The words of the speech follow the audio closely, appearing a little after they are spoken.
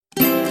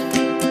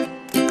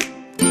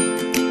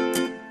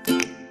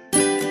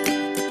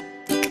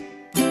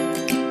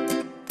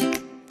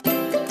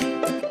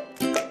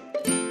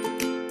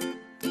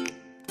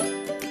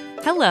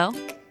Hello.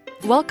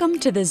 Welcome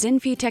to the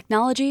Zinfi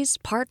Technologies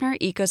Partner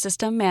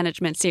Ecosystem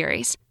Management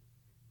Series.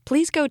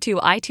 Please go to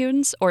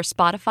iTunes or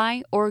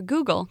Spotify or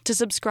Google to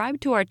subscribe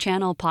to our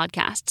channel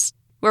podcasts,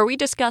 where we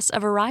discuss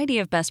a variety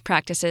of best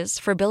practices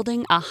for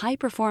building a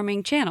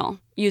high-performing channel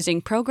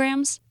using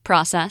programs,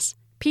 process,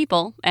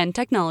 people, and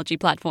technology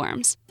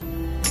platforms.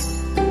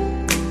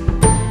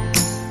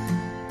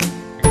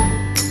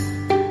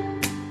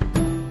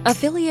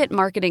 Affiliate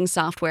marketing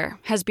software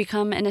has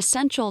become an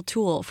essential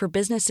tool for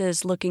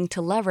businesses looking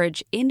to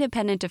leverage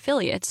independent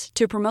affiliates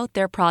to promote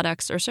their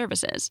products or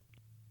services.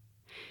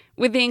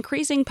 With the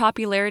increasing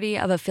popularity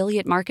of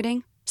affiliate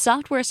marketing,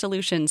 software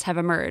solutions have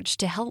emerged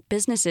to help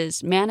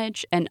businesses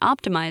manage and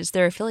optimize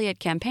their affiliate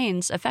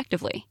campaigns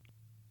effectively.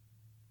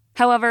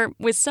 However,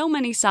 with so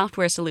many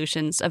software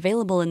solutions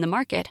available in the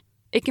market,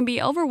 it can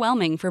be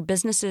overwhelming for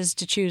businesses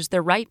to choose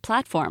the right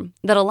platform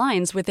that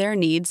aligns with their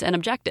needs and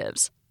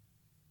objectives.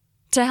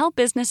 To help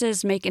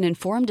businesses make an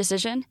informed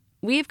decision,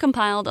 we've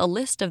compiled a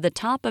list of the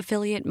top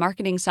affiliate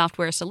marketing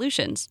software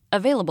solutions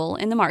available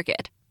in the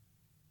market.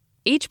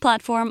 Each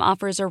platform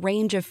offers a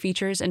range of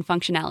features and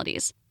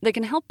functionalities that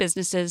can help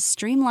businesses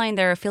streamline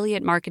their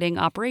affiliate marketing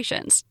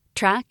operations,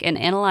 track and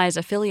analyze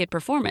affiliate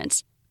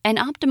performance, and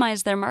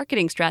optimize their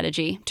marketing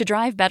strategy to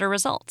drive better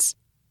results.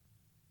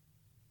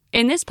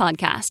 In this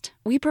podcast,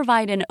 we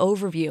provide an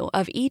overview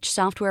of each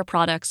software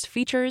product's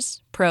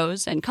features,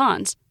 pros, and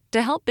cons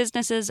to help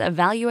businesses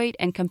evaluate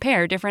and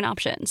compare different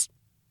options.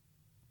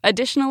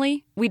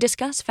 Additionally, we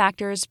discuss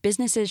factors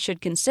businesses should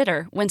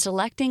consider when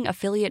selecting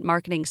affiliate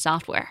marketing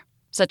software,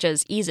 such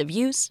as ease of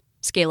use,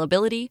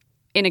 scalability,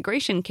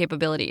 integration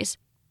capabilities,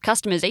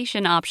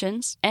 customization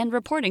options, and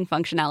reporting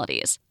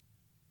functionalities.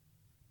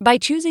 By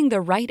choosing the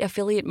right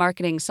affiliate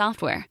marketing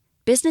software,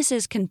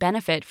 businesses can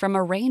benefit from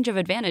a range of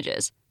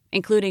advantages,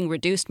 including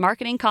reduced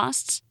marketing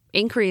costs,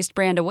 increased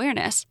brand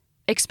awareness,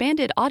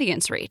 expanded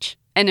audience reach,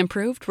 and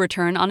improved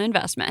return on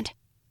investment.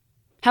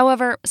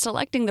 However,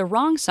 selecting the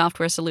wrong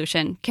software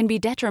solution can be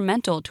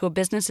detrimental to a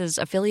business's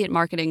affiliate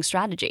marketing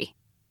strategy,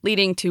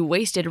 leading to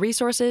wasted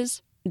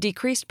resources,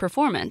 decreased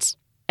performance,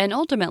 and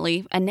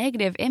ultimately a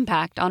negative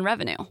impact on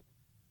revenue.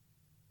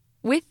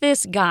 With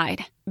this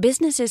guide,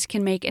 businesses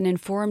can make an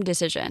informed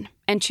decision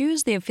and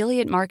choose the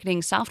affiliate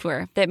marketing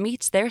software that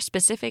meets their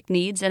specific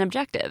needs and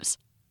objectives.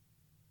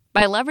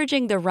 By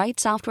leveraging the right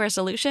software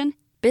solution,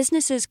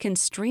 businesses can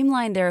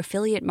streamline their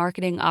affiliate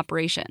marketing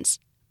operations,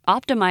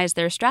 optimize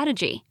their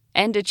strategy,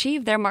 and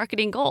achieve their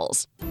marketing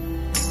goals.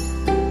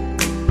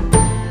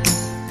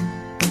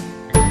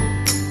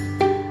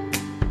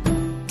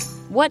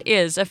 What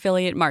is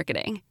affiliate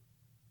marketing?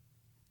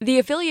 The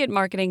affiliate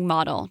marketing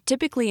model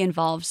typically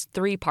involves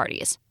three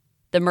parties: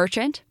 the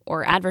merchant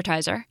or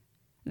advertiser,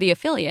 the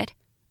affiliate,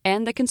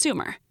 and the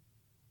consumer.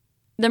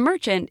 The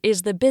merchant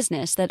is the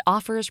business that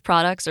offers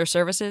products or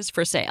services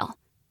for sale,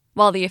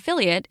 while the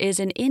affiliate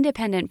is an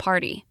independent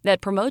party that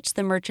promotes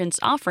the merchant's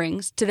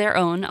offerings to their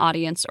own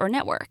audience or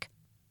network.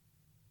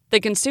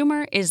 The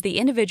consumer is the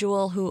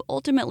individual who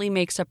ultimately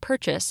makes a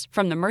purchase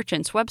from the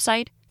merchant's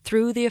website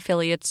through the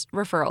affiliate's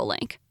referral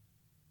link.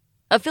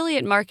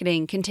 Affiliate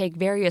marketing can take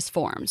various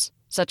forms,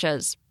 such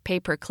as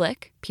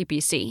pay-per-click,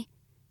 PPC.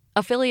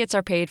 Affiliates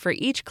are paid for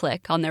each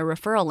click on their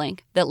referral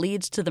link that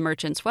leads to the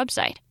merchant's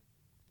website.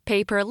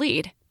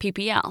 Pay-per-lead,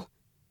 PPL.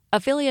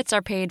 Affiliates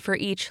are paid for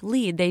each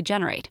lead they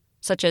generate,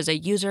 such as a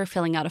user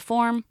filling out a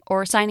form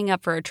or signing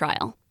up for a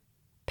trial.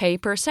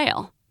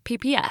 Pay-per-sale,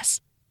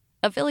 PPS.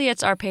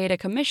 Affiliates are paid a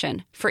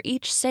commission for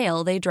each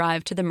sale they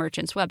drive to the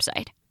merchant's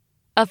website.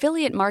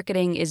 Affiliate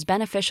marketing is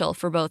beneficial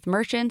for both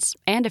merchants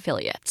and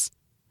affiliates.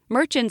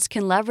 Merchants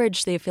can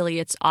leverage the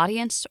affiliate's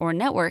audience or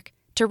network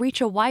to reach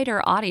a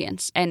wider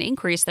audience and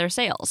increase their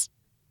sales.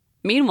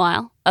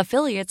 Meanwhile,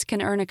 affiliates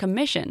can earn a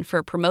commission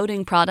for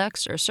promoting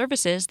products or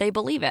services they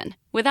believe in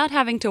without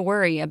having to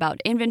worry about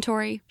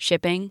inventory,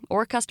 shipping,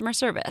 or customer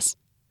service.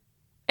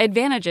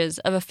 Advantages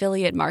of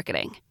affiliate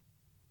marketing.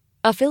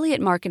 Affiliate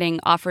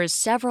marketing offers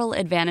several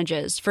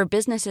advantages for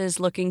businesses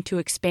looking to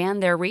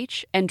expand their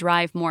reach and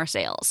drive more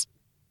sales.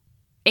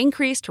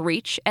 Increased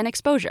reach and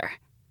exposure.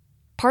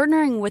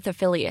 Partnering with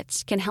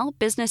affiliates can help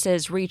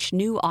businesses reach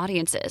new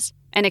audiences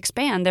and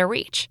expand their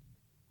reach.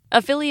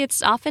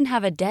 Affiliates often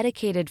have a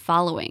dedicated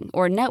following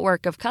or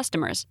network of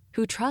customers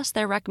who trust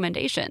their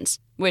recommendations,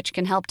 which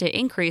can help to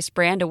increase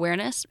brand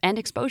awareness and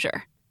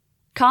exposure.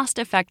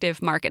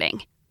 Cost-effective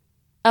marketing.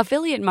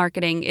 Affiliate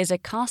marketing is a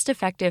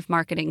cost-effective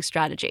marketing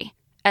strategy,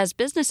 as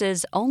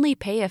businesses only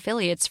pay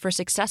affiliates for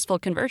successful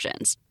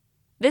conversions.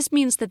 This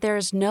means that there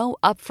is no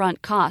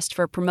upfront cost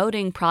for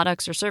promoting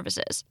products or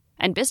services,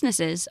 and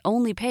businesses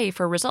only pay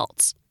for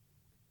results.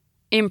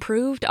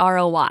 Improved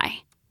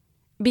ROI.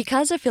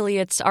 Because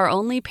affiliates are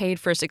only paid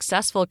for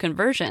successful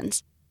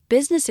conversions,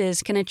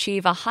 businesses can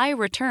achieve a high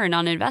return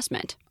on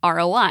investment,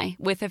 ROI,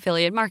 with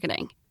affiliate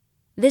marketing.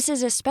 This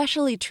is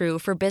especially true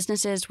for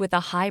businesses with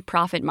a high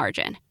profit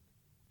margin,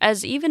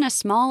 as even a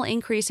small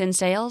increase in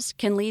sales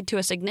can lead to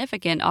a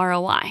significant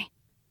ROI.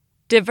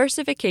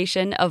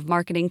 Diversification of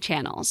marketing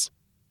channels.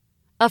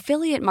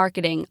 Affiliate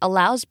marketing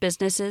allows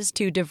businesses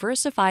to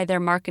diversify their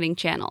marketing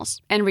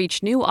channels and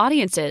reach new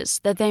audiences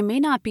that they may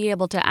not be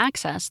able to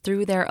access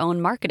through their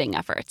own marketing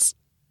efforts.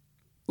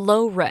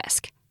 Low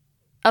risk.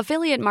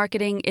 Affiliate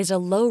marketing is a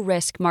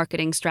low-risk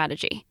marketing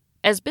strategy,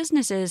 as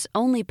businesses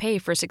only pay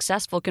for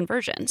successful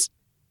conversions.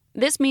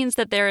 This means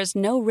that there is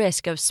no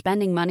risk of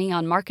spending money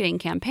on marketing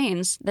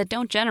campaigns that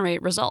don't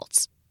generate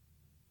results.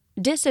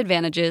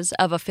 Disadvantages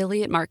of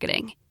affiliate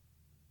marketing.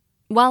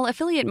 While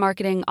affiliate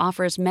marketing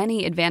offers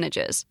many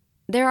advantages,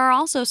 there are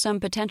also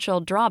some potential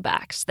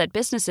drawbacks that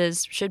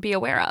businesses should be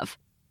aware of.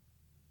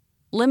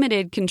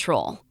 Limited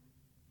control.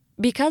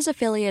 Because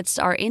affiliates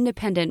are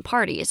independent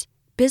parties,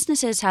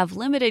 businesses have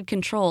limited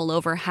control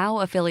over how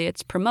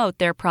affiliates promote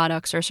their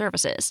products or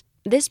services.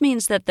 This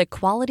means that the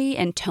quality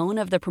and tone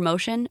of the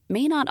promotion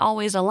may not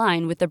always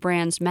align with the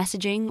brand's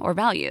messaging or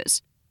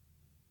values.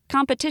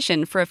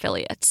 Competition for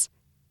affiliates.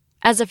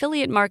 As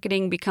affiliate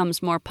marketing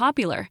becomes more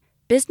popular,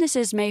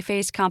 businesses may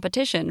face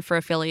competition for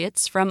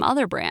affiliates from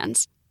other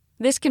brands.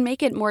 This can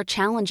make it more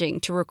challenging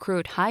to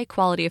recruit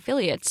high-quality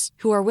affiliates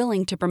who are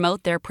willing to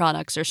promote their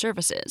products or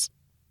services.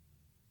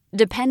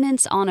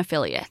 Dependence on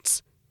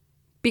affiliates.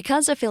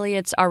 Because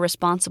affiliates are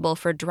responsible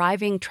for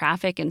driving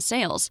traffic and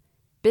sales,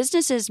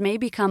 businesses may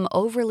become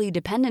overly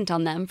dependent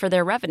on them for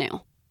their revenue.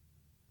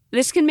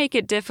 This can make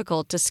it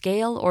difficult to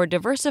scale or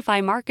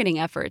diversify marketing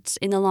efforts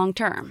in the long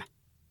term.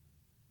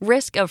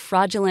 Risk of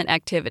fraudulent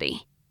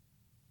activity.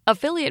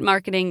 Affiliate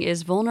marketing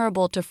is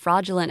vulnerable to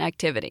fraudulent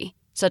activity,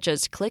 such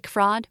as click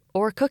fraud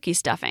or cookie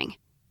stuffing.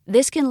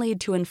 This can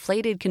lead to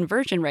inflated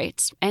conversion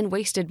rates and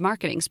wasted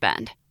marketing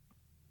spend.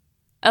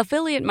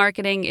 Affiliate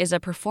marketing is a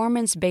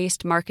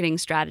performance-based marketing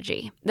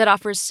strategy that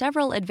offers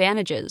several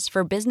advantages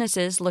for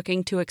businesses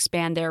looking to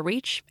expand their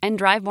reach and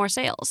drive more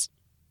sales.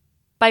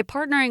 By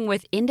partnering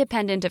with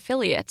independent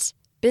affiliates,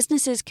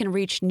 businesses can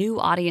reach new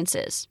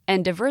audiences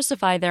and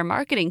diversify their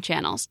marketing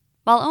channels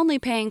while only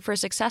paying for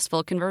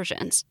successful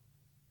conversions.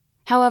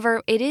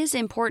 However, it is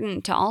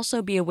important to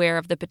also be aware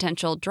of the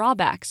potential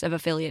drawbacks of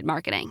affiliate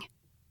marketing.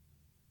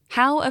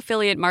 How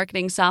affiliate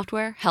marketing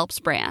software helps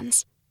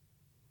brands.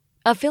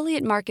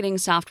 Affiliate marketing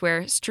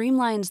software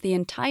streamlines the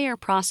entire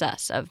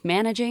process of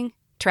managing,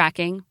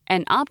 tracking,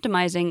 and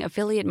optimizing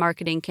affiliate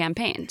marketing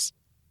campaigns.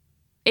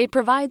 It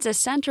provides a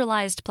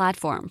centralized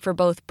platform for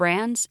both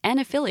brands and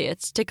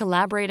affiliates to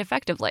collaborate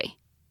effectively.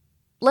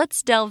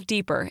 Let's delve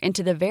deeper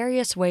into the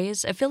various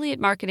ways affiliate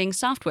marketing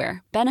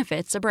software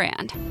benefits a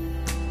brand.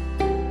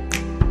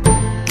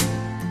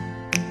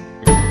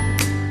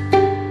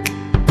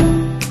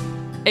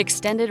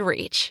 Extended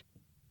reach.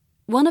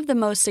 One of the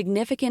most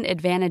significant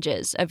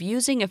advantages of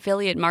using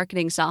affiliate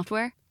marketing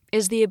software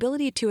is the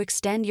ability to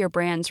extend your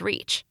brand's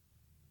reach.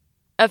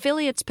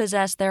 Affiliates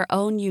possess their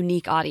own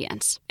unique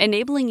audience,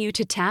 enabling you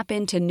to tap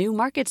into new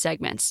market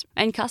segments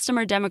and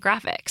customer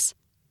demographics.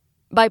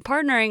 By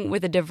partnering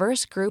with a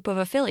diverse group of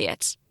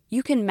affiliates,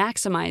 you can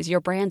maximize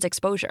your brand's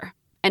exposure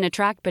and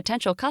attract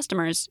potential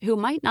customers who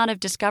might not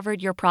have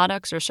discovered your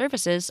products or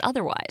services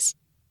otherwise.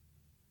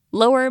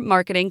 Lower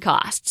marketing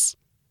costs.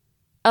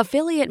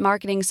 Affiliate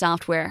marketing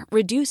software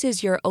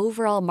reduces your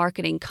overall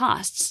marketing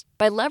costs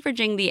by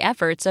leveraging the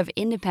efforts of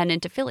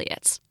independent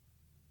affiliates.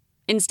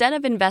 Instead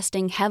of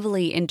investing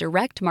heavily in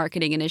direct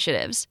marketing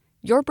initiatives,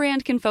 your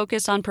brand can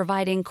focus on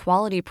providing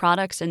quality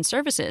products and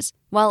services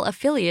while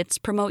affiliates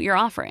promote your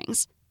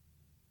offerings.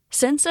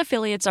 Since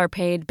affiliates are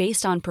paid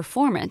based on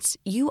performance,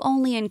 you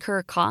only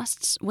incur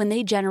costs when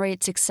they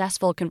generate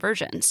successful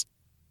conversions.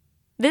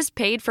 This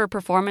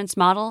paid-for-performance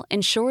model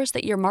ensures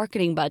that your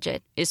marketing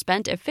budget is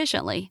spent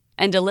efficiently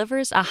and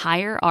delivers a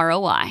higher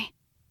ROI.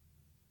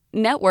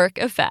 Network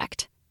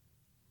effect.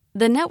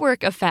 The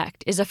network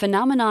effect is a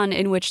phenomenon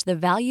in which the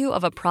value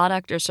of a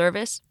product or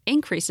service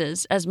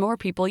increases as more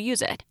people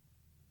use it.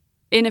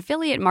 In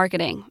affiliate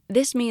marketing,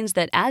 this means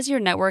that as your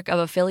network of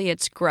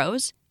affiliates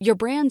grows, your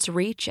brand's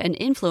reach and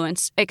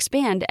influence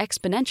expand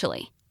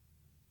exponentially.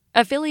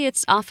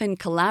 Affiliates often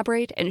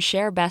collaborate and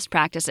share best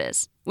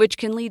practices, which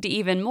can lead to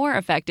even more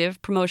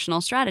effective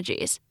promotional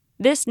strategies.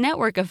 This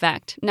network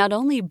effect not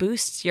only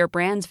boosts your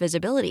brand's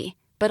visibility,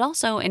 but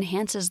also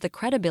enhances the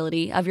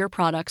credibility of your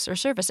products or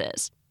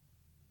services.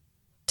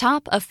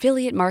 Top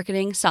affiliate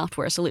marketing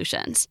software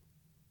solutions.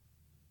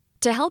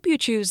 To help you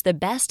choose the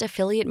best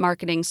affiliate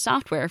marketing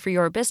software for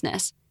your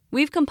business,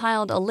 we've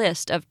compiled a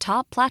list of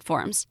top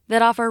platforms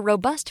that offer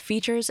robust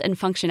features and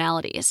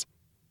functionalities.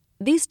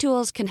 These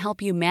tools can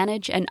help you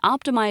manage and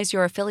optimize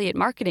your affiliate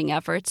marketing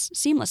efforts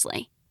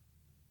seamlessly.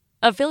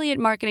 Affiliate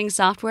marketing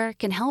software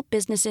can help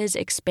businesses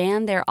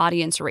expand their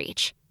audience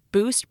reach,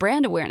 boost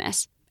brand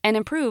awareness, and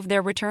improve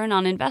their return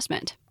on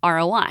investment,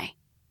 ROI.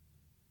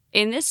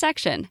 In this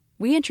section,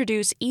 we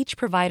introduce each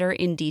provider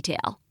in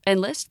detail and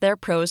list their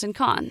pros and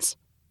cons.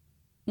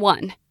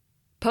 1.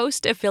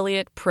 Post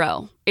Affiliate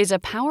Pro is a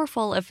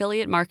powerful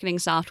affiliate marketing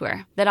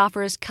software that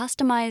offers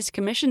customized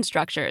commission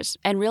structures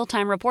and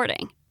real-time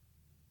reporting.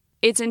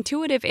 Its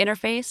intuitive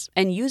interface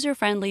and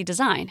user-friendly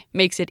design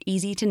makes it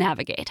easy to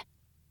navigate.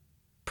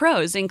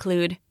 Pros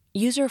include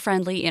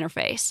user-friendly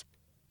interface,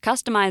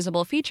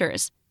 customizable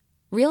features,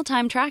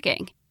 real-time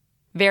tracking,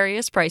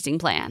 various pricing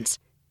plans.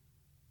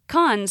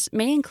 Cons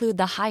may include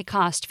the high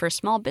cost for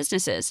small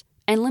businesses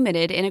and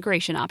limited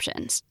integration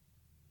options.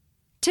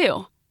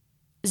 2.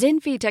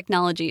 Zinfi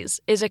Technologies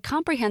is a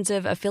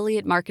comprehensive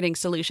affiliate marketing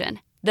solution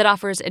that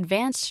offers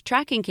advanced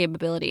tracking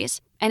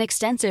capabilities and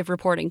extensive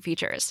reporting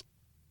features.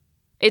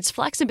 Its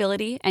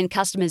flexibility and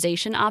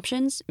customization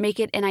options make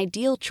it an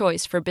ideal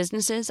choice for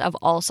businesses of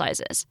all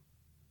sizes.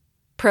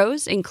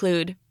 Pros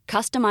include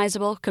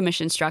customizable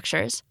commission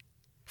structures,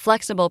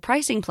 flexible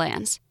pricing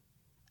plans,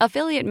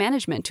 affiliate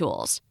management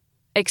tools,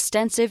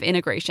 extensive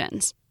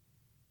integrations.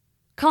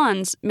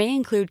 Cons may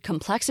include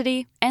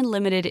complexity and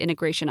limited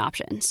integration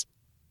options.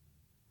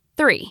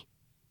 3.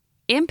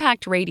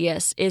 Impact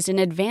Radius is an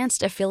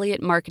advanced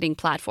affiliate marketing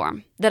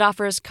platform that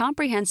offers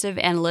comprehensive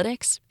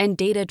analytics and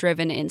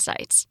data-driven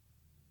insights.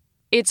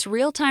 Its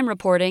real-time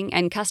reporting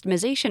and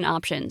customization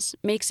options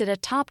makes it a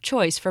top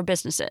choice for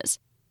businesses.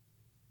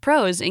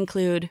 Pros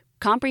include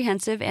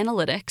comprehensive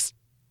analytics,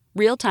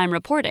 real-time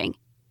reporting,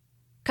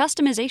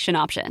 customization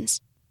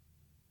options.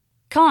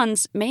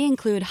 Cons may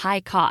include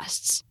high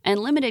costs and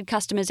limited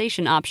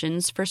customization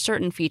options for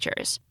certain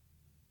features.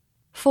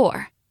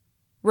 4.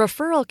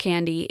 Referral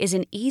Candy is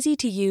an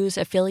easy-to-use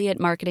affiliate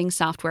marketing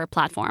software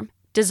platform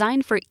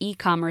designed for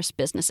e-commerce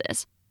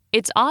businesses.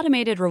 Its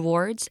automated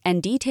rewards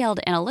and detailed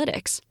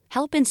analytics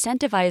help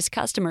incentivize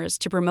customers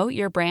to promote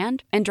your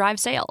brand and drive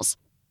sales.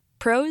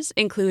 Pros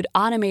include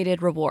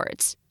automated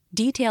rewards,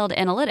 detailed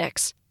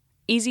analytics,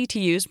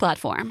 easy-to-use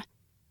platform.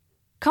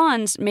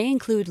 Cons may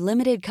include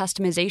limited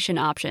customization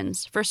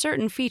options for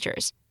certain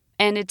features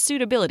and its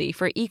suitability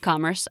for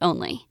e-commerce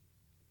only.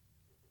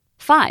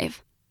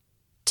 5.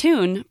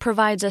 Tune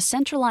provides a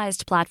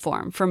centralized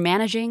platform for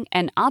managing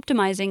and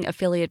optimizing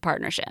affiliate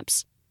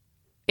partnerships.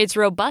 Its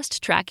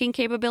robust tracking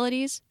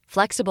capabilities,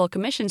 flexible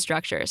commission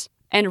structures,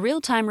 and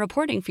real-time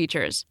reporting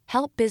features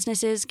help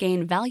businesses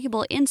gain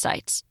valuable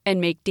insights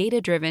and make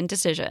data-driven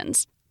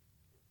decisions.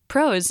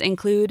 Pros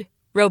include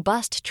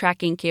robust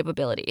tracking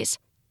capabilities,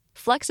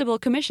 flexible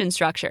commission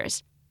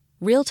structures,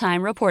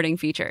 real-time reporting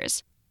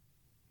features.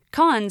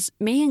 Cons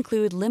may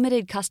include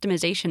limited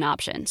customization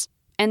options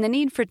and the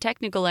need for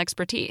technical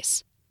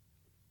expertise.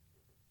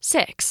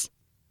 6.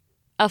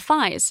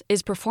 Affize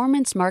is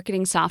performance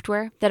marketing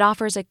software that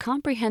offers a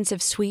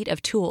comprehensive suite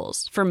of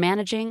tools for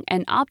managing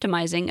and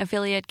optimizing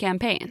affiliate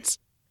campaigns.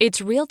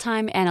 Its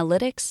real-time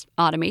analytics,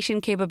 automation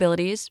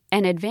capabilities,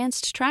 and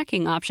advanced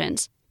tracking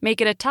options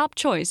make it a top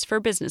choice for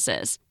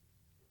businesses.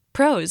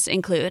 Pros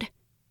include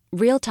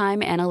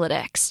real-time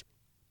analytics,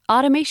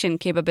 automation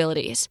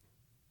capabilities,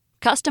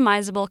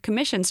 customizable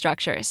commission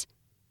structures,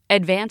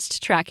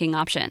 advanced tracking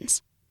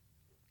options.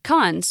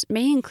 Cons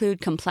may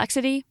include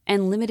complexity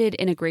and limited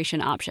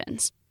integration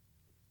options.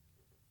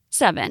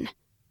 7.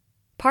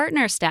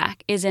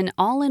 PartnerStack is an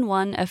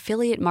all-in-one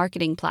affiliate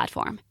marketing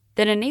platform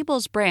that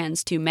enables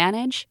brands to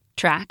manage,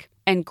 track,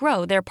 and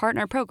grow their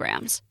partner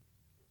programs.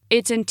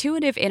 Its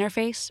intuitive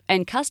interface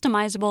and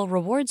customizable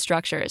reward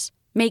structures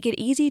make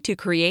it easy to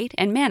create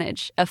and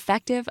manage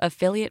effective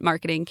affiliate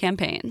marketing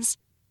campaigns.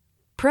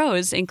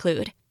 Pros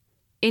include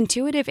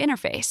intuitive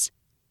interface,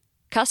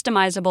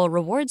 customizable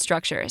reward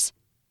structures,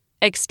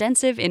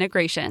 extensive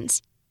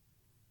integrations.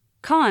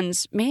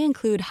 Cons may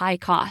include high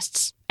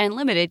costs and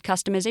limited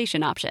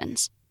customization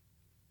options.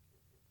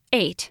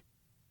 8.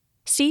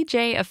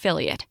 CJ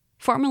Affiliate,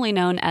 formerly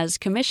known as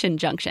Commission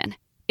Junction,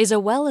 is a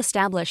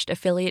well-established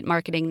affiliate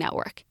marketing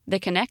network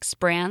that connects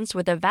brands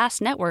with a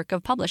vast network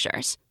of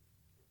publishers.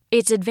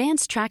 Its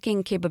advanced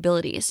tracking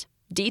capabilities,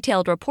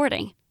 detailed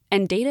reporting,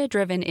 and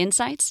data-driven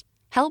insights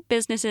help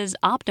businesses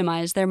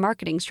optimize their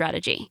marketing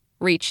strategy,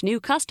 reach new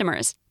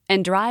customers,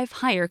 and drive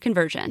higher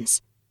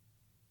conversions.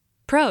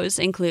 Pros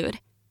include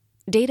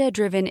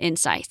data-driven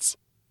insights,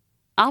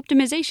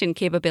 optimization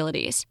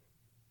capabilities,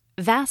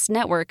 vast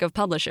network of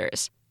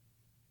publishers.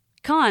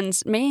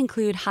 Cons may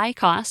include high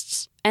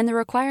costs and the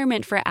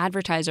requirement for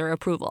advertiser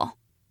approval.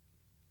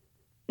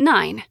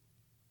 9.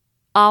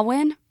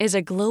 Awin is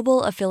a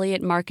global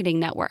affiliate marketing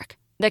network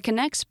that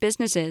connects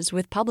businesses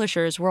with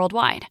publishers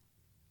worldwide.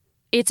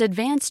 Its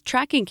advanced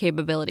tracking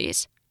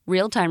capabilities,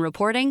 real-time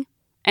reporting,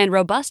 and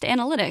robust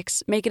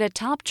analytics make it a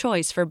top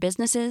choice for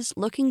businesses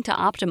looking to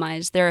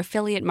optimize their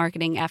affiliate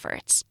marketing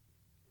efforts.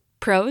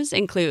 Pros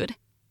include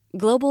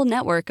global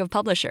network of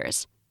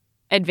publishers,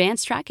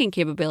 advanced tracking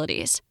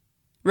capabilities,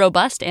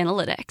 robust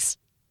analytics.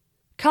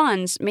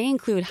 Cons may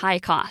include high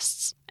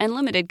costs and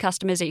limited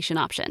customization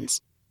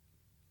options.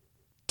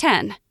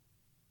 10.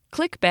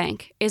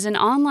 ClickBank is an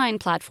online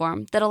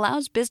platform that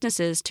allows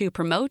businesses to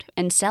promote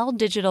and sell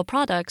digital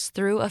products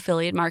through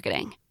affiliate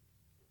marketing.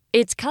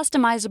 Its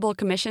customizable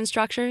commission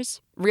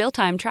structures,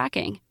 real-time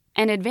tracking,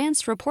 and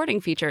advanced reporting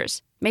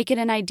features make it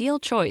an ideal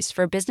choice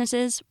for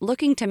businesses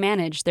looking to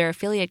manage their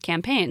affiliate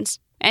campaigns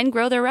and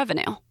grow their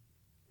revenue.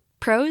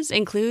 Pros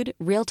include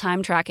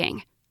real-time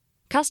tracking,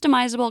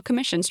 customizable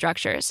commission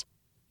structures,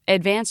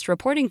 advanced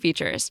reporting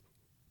features,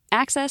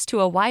 access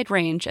to a wide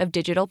range of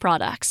digital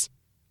products.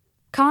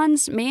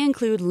 Cons may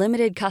include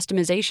limited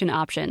customization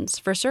options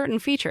for certain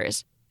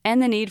features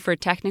and the need for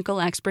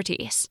technical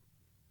expertise.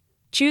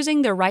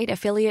 Choosing the right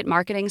affiliate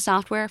marketing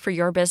software for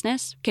your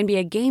business can be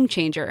a game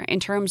changer in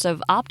terms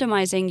of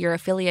optimizing your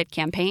affiliate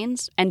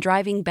campaigns and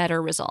driving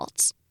better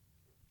results.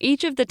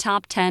 Each of the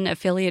top 10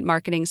 affiliate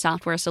marketing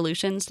software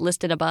solutions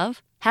listed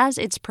above has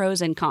its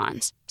pros and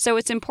cons, so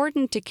it's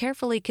important to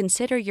carefully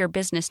consider your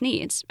business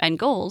needs and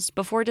goals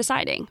before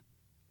deciding.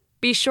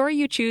 Be sure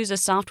you choose a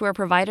software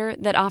provider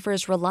that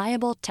offers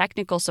reliable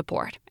technical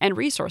support and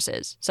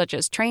resources such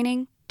as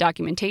training,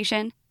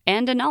 documentation,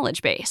 and a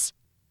knowledge base.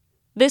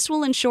 This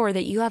will ensure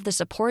that you have the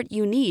support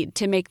you need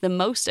to make the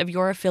most of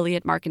your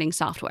affiliate marketing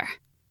software.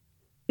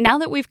 Now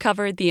that we've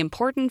covered the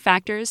important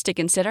factors to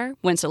consider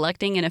when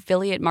selecting an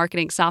affiliate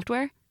marketing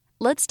software,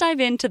 let's dive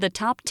into the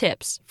top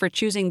tips for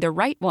choosing the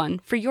right one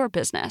for your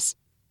business.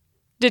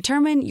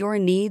 Determine your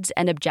needs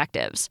and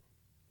objectives.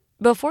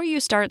 Before you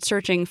start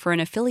searching for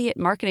an affiliate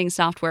marketing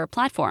software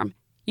platform,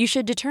 you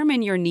should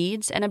determine your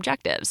needs and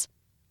objectives.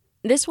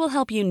 This will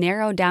help you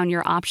narrow down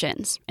your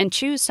options and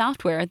choose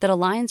software that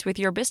aligns with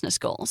your business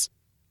goals.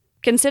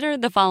 Consider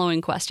the following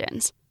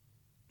questions.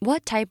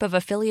 What type of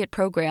affiliate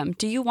program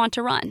do you want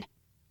to run?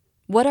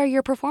 What are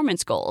your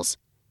performance goals?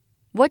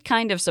 What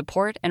kind of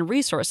support and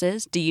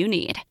resources do you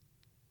need?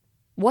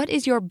 What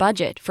is your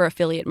budget for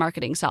affiliate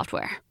marketing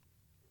software?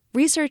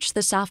 Research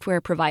the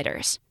software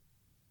providers.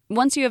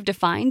 Once you have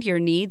defined your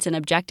needs and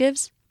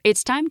objectives,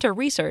 it's time to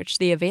research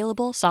the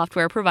available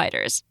software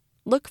providers.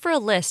 Look for a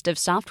list of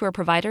software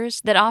providers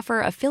that offer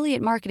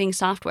affiliate marketing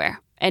software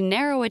and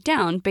narrow it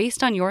down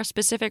based on your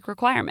specific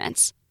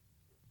requirements.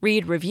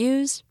 Read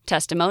reviews,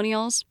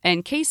 testimonials,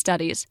 and case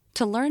studies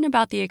to learn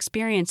about the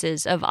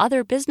experiences of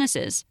other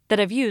businesses that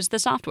have used the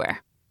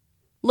software.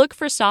 Look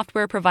for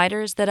software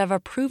providers that have a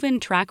proven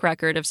track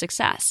record of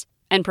success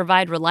and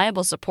provide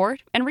reliable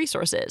support and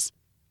resources.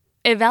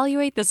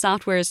 Evaluate the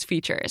software's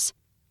features.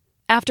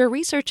 After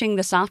researching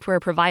the software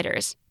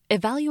providers,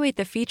 evaluate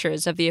the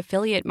features of the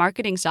affiliate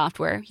marketing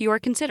software you are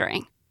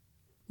considering.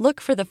 Look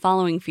for the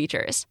following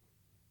features.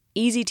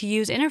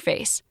 Easy-to-use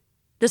interface.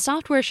 The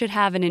software should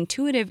have an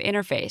intuitive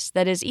interface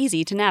that is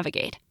easy to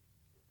navigate.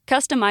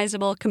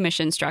 Customizable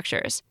commission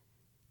structures.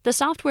 The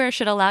software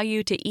should allow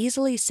you to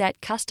easily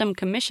set custom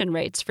commission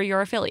rates for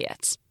your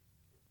affiliates.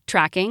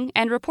 Tracking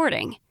and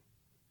reporting.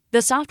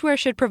 The software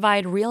should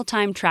provide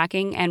real-time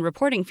tracking and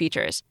reporting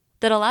features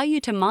that allow you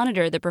to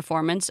monitor the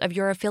performance of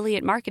your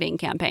affiliate marketing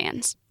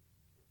campaigns.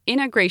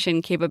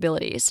 Integration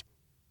capabilities.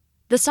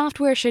 The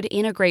software should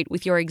integrate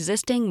with your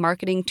existing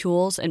marketing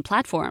tools and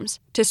platforms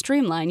to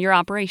streamline your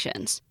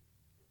operations.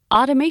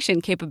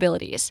 Automation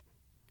capabilities.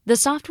 The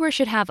software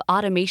should have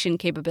automation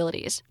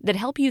capabilities that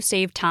help you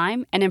save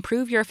time and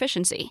improve your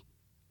efficiency.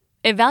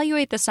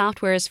 Evaluate the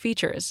software's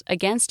features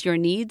against your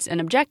needs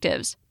and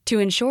objectives to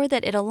ensure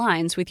that it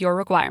aligns with your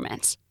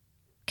requirements.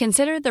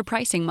 Consider the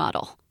pricing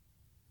model.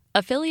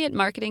 Affiliate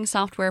marketing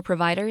software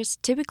providers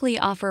typically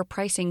offer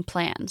pricing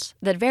plans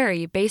that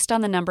vary based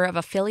on the number of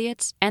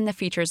affiliates and the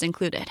features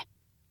included.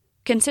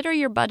 Consider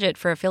your budget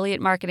for affiliate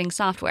marketing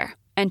software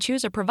and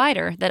choose a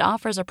provider that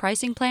offers a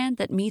pricing plan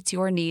that meets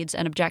your needs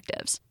and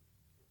objectives.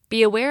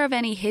 Be aware of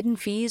any hidden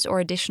fees or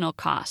additional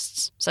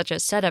costs, such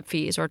as setup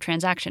fees or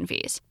transaction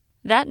fees,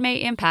 that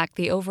may impact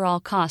the overall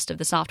cost of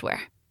the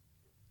software.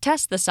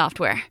 Test the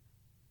software.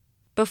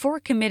 Before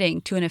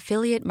committing to an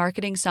affiliate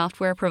marketing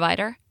software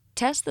provider,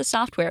 test the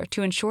software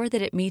to ensure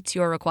that it meets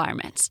your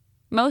requirements.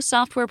 Most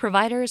software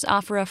providers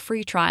offer a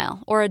free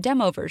trial or a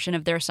demo version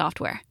of their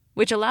software,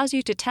 which allows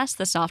you to test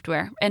the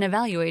software and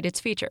evaluate its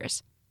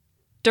features.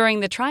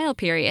 During the trial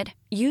period,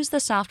 use the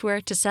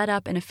software to set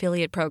up an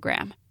affiliate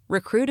program,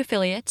 recruit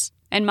affiliates,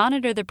 and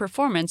monitor the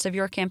performance of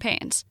your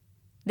campaigns.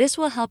 This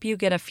will help you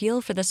get a feel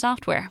for the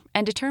software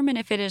and determine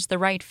if it is the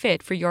right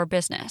fit for your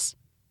business.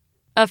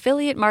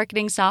 Affiliate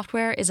marketing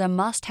software is a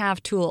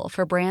must-have tool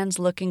for brands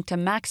looking to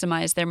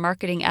maximize their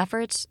marketing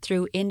efforts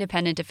through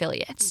independent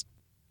affiliates.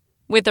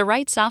 With the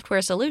right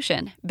software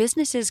solution,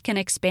 businesses can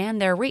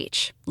expand their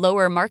reach,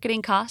 lower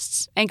marketing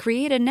costs, and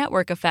create a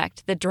network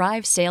effect that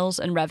drives sales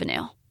and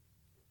revenue.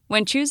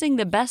 When choosing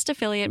the best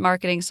affiliate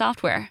marketing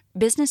software,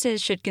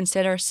 businesses should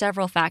consider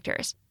several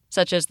factors,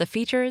 such as the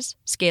features,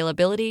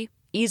 scalability,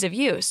 ease of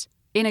use,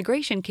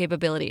 integration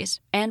capabilities,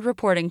 and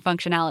reporting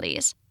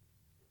functionalities.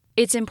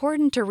 It's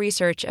important to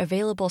research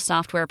available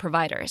software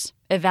providers,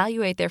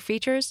 evaluate their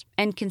features,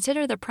 and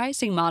consider the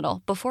pricing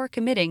model before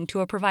committing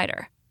to a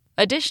provider.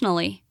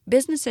 Additionally,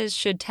 businesses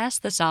should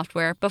test the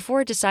software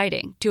before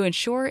deciding to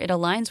ensure it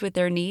aligns with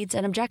their needs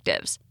and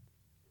objectives.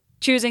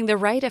 Choosing the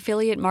right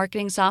affiliate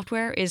marketing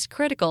software is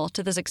critical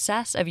to the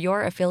success of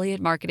your affiliate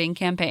marketing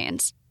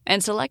campaigns,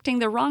 and selecting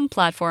the wrong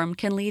platform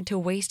can lead to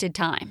wasted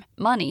time,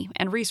 money,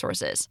 and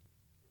resources.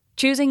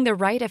 Choosing the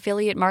right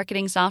affiliate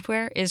marketing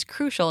software is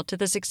crucial to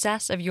the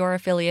success of your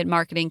affiliate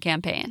marketing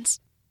campaigns.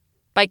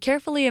 By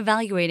carefully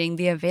evaluating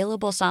the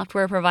available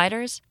software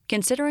providers,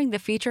 considering the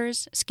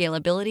features,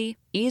 scalability,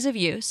 ease of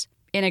use,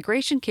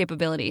 integration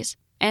capabilities,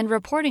 and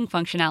reporting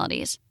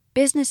functionalities,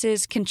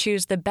 businesses can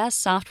choose the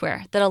best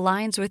software that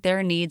aligns with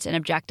their needs and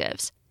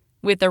objectives.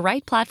 With the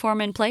right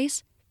platform in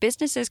place,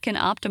 businesses can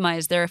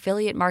optimize their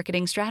affiliate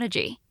marketing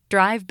strategy,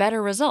 drive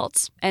better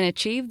results, and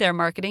achieve their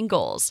marketing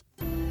goals.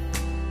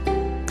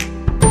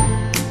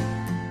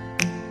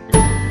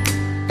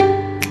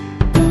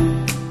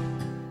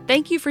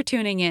 Thank you for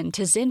tuning in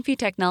to Zinfi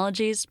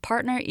Technologies'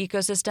 Partner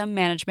Ecosystem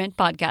Management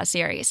podcast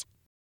series.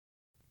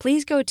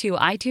 Please go to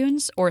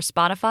iTunes or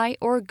Spotify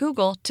or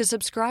Google to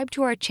subscribe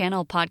to our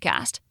channel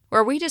podcast,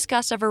 where we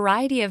discuss a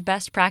variety of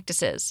best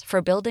practices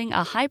for building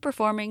a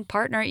high-performing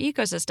partner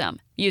ecosystem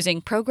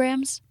using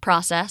programs,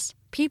 process,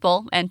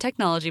 people, and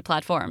technology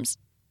platforms.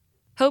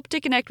 Hope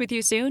to connect with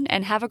you soon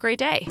and have a great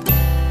day.